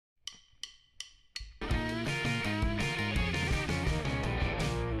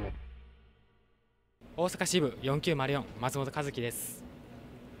大阪支部4904松本一毅です。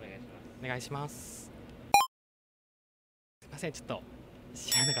お願いします。すいません、ちょっと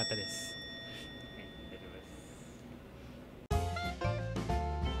知らなかったです。大丈夫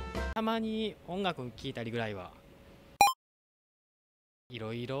です。たまに音楽聴いたりぐらいはい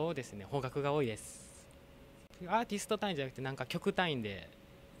ろいろですね。邦楽が多いです。アーティスト単位じゃなくてなんか曲単位で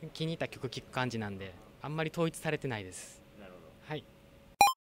気に入った曲聴く感じなんで、あんまり統一されてないです。なるほど。はい。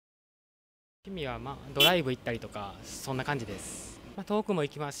趣味はドライブ行ったりとかそんな感じです。遠くも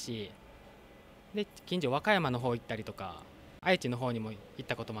行きますし、で近所和歌山の方行ったりとか愛知の方にも行っ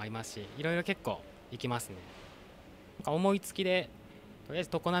たこともありますし、いろいろ結構行きますね。なんか思いつきでとりあえず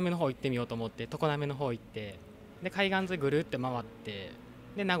常滑の方行ってみようと思って常滑の方行って、で海岸沿いぐるって回って、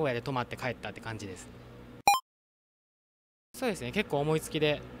で名古屋で泊まって帰ったって感じです。そうですね、結構思いつき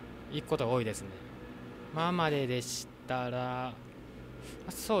で行くことが多いですね。今まででしたら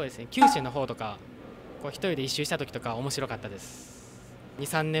そうですね、九州の方とかこう一人で一周した時とか面白かったです。2、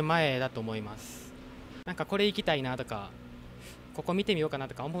3年前だと思います。なんかこれ行きたいなとかここ見てみようかな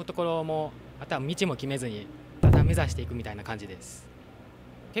とか思うところも、あとは道も決めずにただ目指していくみたいな感じです。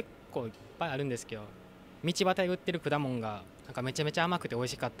結構いっぱいあるんですけど、道端で売ってる果物がなんかめちゃめちゃ甘くて美味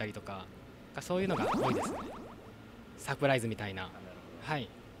しかったりとか、そういうのが多いですね。サプライズみたいな。はい。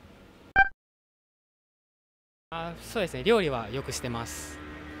そうですね、料理はよくしてます。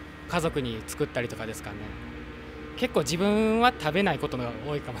家族に作ったりとかですかね。結構自分は食べないことが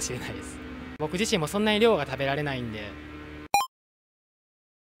多いかもしれないです。僕自身もそんなに量が食べられないんで、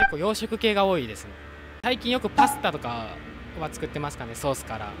結構洋食系が多いですね。最近よくパスタとかは作ってますかね。ソース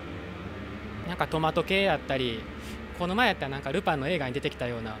からなんかトマト系やったり、この前やったらなんかルパンの映画に出てきた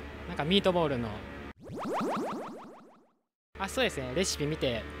ようななんかミートボールのそうですね、レシピ見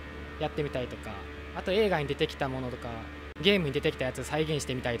てやってみたりとか、あと映画に出てきたものとかゲームに出てきたやつ再現し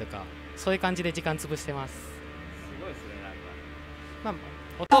てみたりとか、そういう感じで時間潰してます。すごいですね。なんか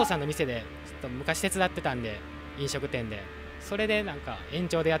お父さんの店でちょっと昔手伝ってたんで、飲食店でそれでなんか延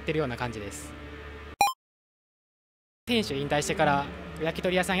長でやってるような感じです。店主引退してから焼き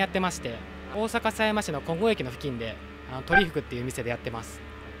鳥屋さんやってまして、大阪狭山市の金剛駅の付近で鳥福っていう店でやってます。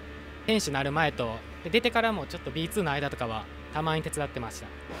店主になる前とで出てからもちょっと B2 の間とかはたまに手伝ってました。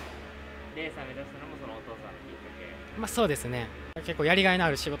レーサー目指したのもそのお父さんのきっかけ。そうですね、結構やりがいのあ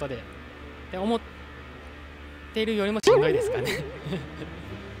る仕事で思っているよりもしんどいですかね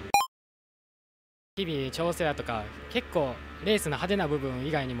日々調整だとか、結構レースの派手な部分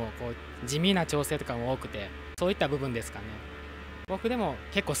以外にもこう地味な調整とかも多くて、そういった部分ですかね。僕でも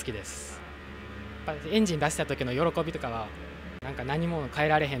結構好きです。やっぱエンジン出した時の喜びとかはなんか何も変え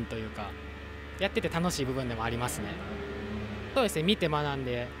られへんというか、やってて楽しい部分でもありますね。そうですね、見て学ん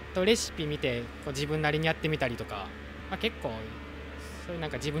でレシピ見てこう自分なりにやってみたりとか、結構そういうなん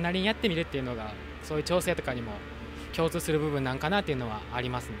か自分なりにやってみるっていうのがそういう調整とかにも共通する部分なんかなっていうのはあり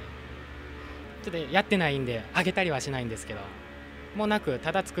ますね。ちょっとやってないんであげたりはしないんですけど、もうなく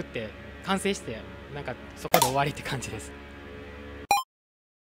ただ作って完成してなんかそこで終わりって感じです。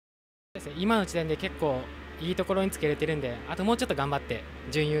今の時点で結構いいところにつけれてるんで、あともうちょっと頑張って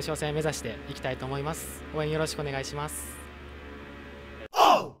準優勝戦目指していきたいと思います。応援よろしくお願いします。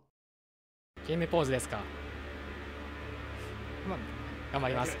ゲームポーズですか。頑張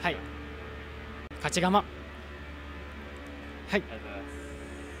ります。はい、勝ち釜。はい、ありがとうございます。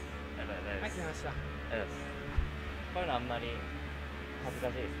ありがとうございます。はい、来ました。ありがとうございます。こういうのあんまり恥ずか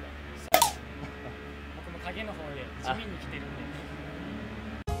しいですか？僕も影の方で地味に来てるんで